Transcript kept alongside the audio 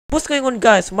What's going on,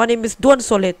 guys? My name is Duan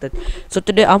Soleted. So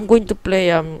today I'm going to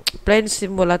play plane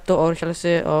simulator, or shall I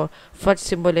say flight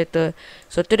simulator.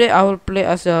 So today I will play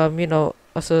as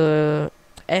as a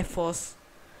Air Force.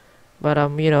 But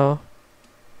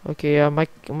okay, my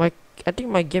I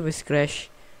think my game is crashed.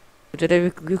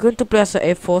 Today we're going to play as a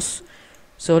Air Force.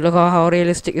 So look how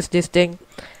realistic is this thing.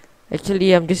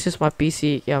 Actually this is my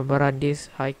PC. Yeah, I'm run this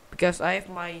high because I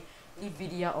have my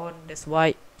NVIDIA on. That's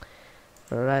why.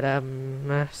 Right,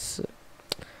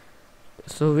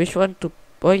 so which one to?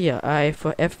 Oh yeah, I have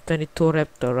a F-22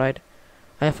 Raptor, right?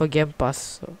 I have a Game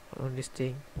Pass on this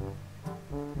thing.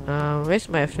 Where's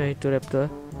my F-22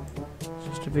 Raptor?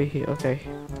 Supposed to be here. Okay.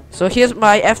 So here's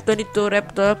my F-22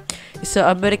 Raptor. It's an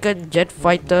American jet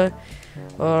fighter,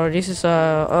 or this is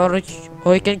or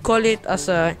you can call it as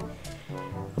a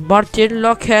Martin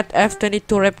Lockheed F-22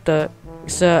 Raptor.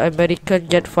 It's an American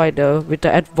jet fighter with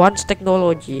the advanced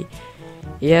technology.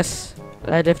 Yes,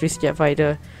 I love this jet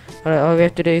fighter. Alright, all we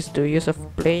have to do is to use a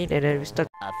plane, and then we start.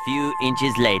 A few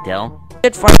inches later.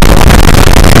 Jet fighter.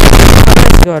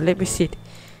 Oh my god, let me see it.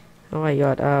 Oh my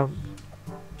god.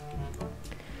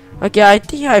 Okay, I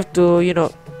think I have to,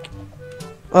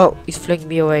 Oh, it's flying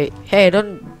me away. Hey,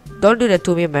 don't do that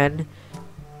to me, man.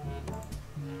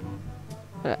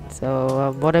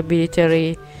 So modern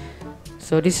military.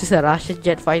 So this is a Russian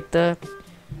jet fighter.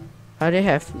 I they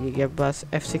have the Game Pass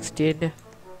F-16.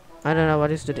 I don't know what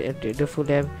is the full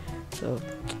name. So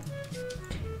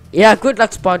yeah, good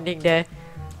luck spawning there.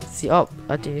 See, oh,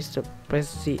 I think it's to press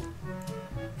C.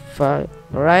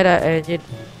 Right, engine.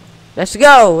 Let's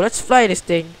go. Let's fly this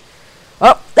thing.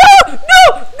 Oh no, no,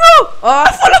 no! Oh,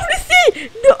 I fall off the sea.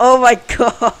 No, oh my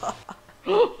god.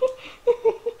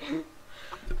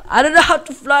 I don't know how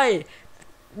to fly.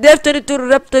 The F-22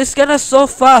 Raptor is kinda so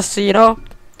fast,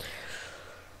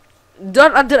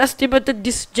 Don't underestimate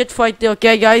this jet fighter,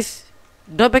 okay, guys?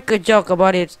 Don't make a joke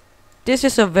about it. This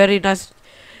is a very nice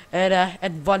and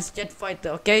advanced jet fighter,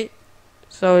 okay?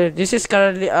 So this is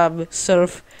currently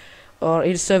serve or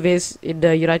in service in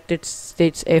the United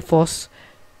States Air Force.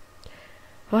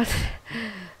 What?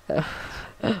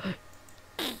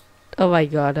 Oh my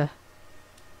god.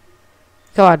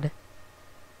 Come on.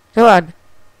 Come on.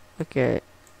 Okay.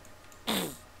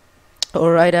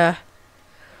 Alright,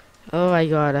 oh my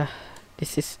god.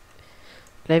 This is.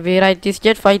 Let me write this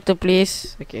jet fighter,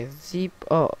 please. Okay, zip.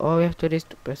 Oh, we have to do this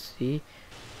to press C.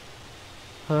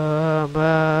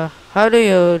 How do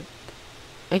you?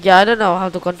 Okay, I don't know how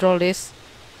to control this.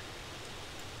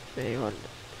 Wait.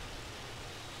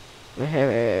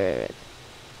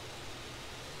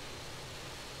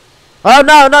 Oh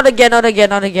no, not again, not again,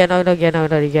 not again, not again,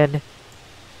 not again.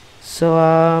 So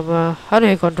how do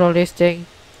you control this thing?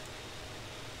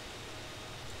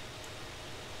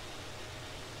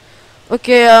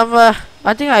 Okay,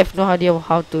 I think I have no idea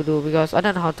how to do, because I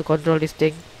don't know how to control this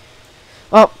thing.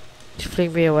 Oh, it's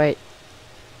fling me away.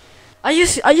 Are you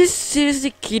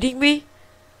seriously kidding me?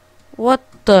 What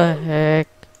the heck?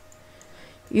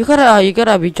 You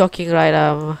gotta be joking, right?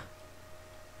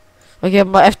 Okay,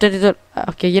 my F-22.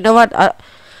 Okay, you know what?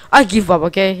 I give up.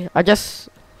 Okay,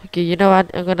 okay. You know what?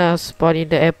 I'm gonna spawn in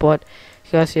the airport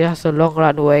because it has a long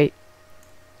runway.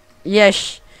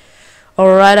 Yes.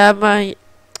 Alright,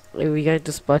 we're going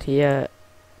to spot here.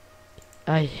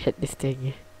 I hate this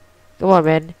thing. Come on,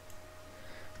 man.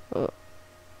 Oh,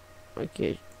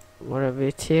 okay. More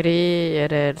military,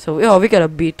 and then we got a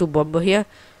B2 bomber here.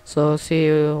 So see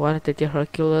 130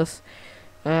 Hercules.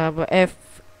 F-18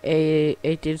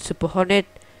 Super Hornet.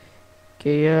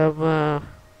 Okay. Okay.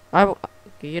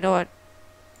 You know what?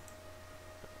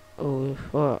 Oh,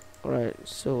 right.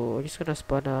 So I'm just gonna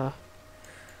spawn.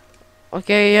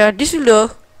 Okay. Yeah, this will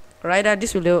do. Right,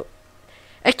 this will do.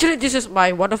 Actually, this is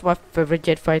one of my favorite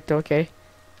jet fighter. Okay.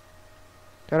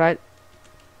 Alright.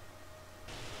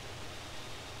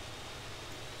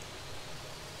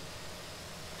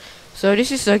 So this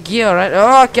is a gear, right?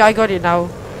 Oh, okay, I got it now.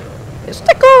 Let's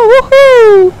go!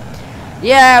 Woohoo!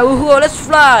 Yeah, woohoo! Let's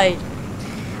fly.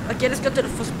 Okay, let's go to the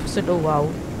first person. Oh wow.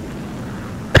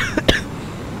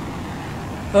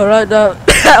 Alright,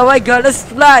 oh my god, let's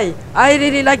fly. I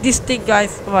really like this thing,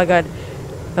 guys. Oh my god.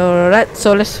 Alright,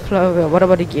 so let's fly. What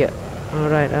about the gear?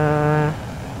 Alright,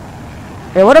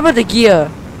 hey, what about the gear?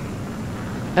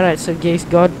 Alright, so gear is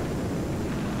gone.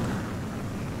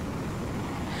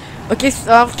 Okay,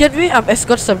 can we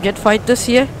escort some jet fighters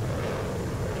here?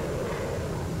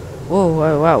 Oh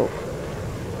wow.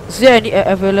 Is there any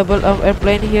available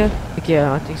airplane here? Okay,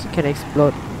 I think it can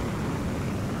explode.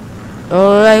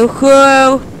 Alright,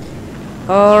 cool.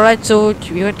 Alright, so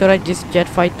we want to ride this jet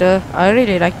fighter. I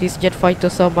really like this jet fighter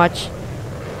so much.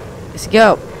 Let's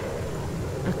go.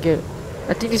 Okay.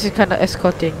 I think this is kind of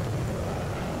escorting.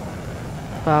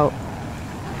 Wow.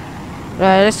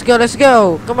 Right, let's go, let's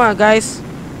go. Come on, guys.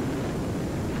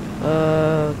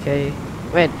 Okay.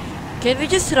 Wait, can we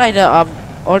just ride a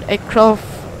old aircraft?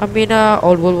 I mean,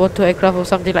 old World War II aircraft or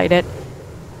something like that.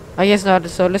 I guess not.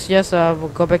 So let's just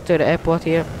go back to the airport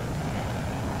here.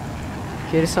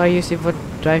 Okay, that's how you even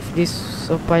drive this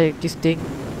or buy this thing.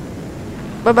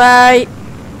 Bye bye.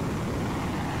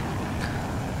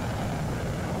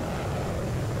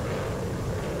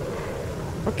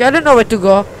 Okay, I don't know where to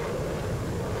go.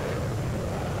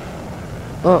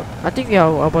 Oh, I think we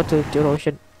are about to the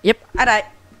ocean. Yep, alright.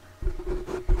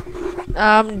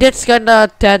 That's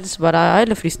kinda tense, but I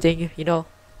love this thing, you know.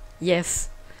 Yes.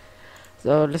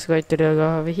 So let's go into the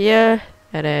go over here,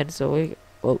 and then so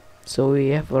we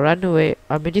have a runway.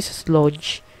 I mean, this is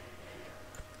launch.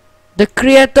 The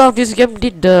creator of this game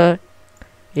did the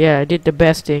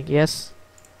best thing. Yes.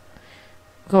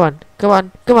 Come on, come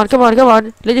on, come on, come on, come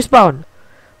on. Let it spawn.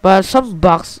 But some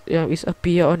bugs, is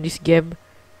appear on this game.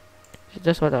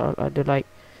 That's what I do like.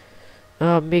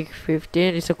 MiG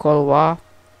 15 is a Cold War.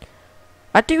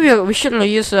 I think we should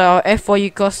use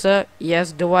F4U coaster.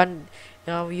 Yes, the one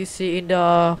you see in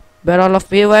the Battle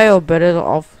of Midway or Battle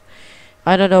of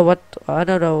I don't know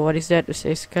what is that.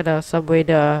 It's kind of somewhere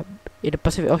in the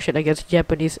Pacific Ocean against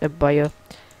Japanese Empire.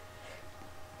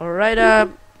 Alright,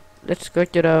 let's go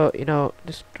to the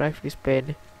let's drive this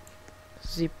plane.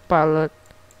 Z pilot,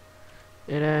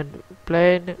 and then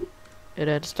plane, and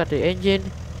then start the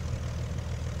engine.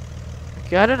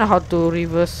 Okay, I don't know how to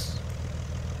reverse.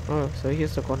 Oh, so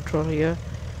here's the control here.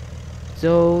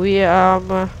 So we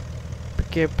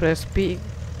okay, press P.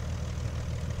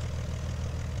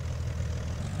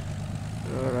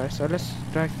 Alright, so let's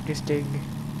drive this thing.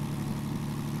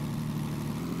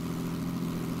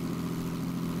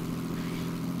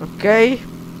 Okay,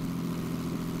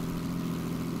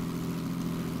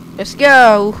 let's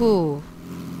go. Woohoo.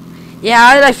 Yeah,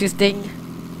 I like this thing.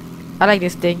 I like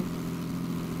this thing.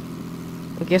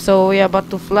 Okay, so we are about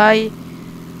to fly.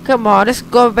 Come on, let's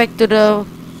go back to the,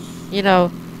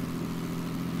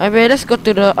 I mean, let's go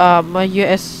to the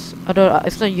US. I don't.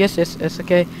 It's not USS.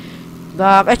 Okay, the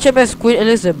HMS Queen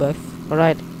Elizabeth. All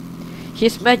right,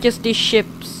 His Majesty's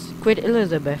ships Queen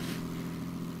Elizabeth.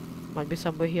 Might be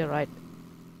somewhere here, right?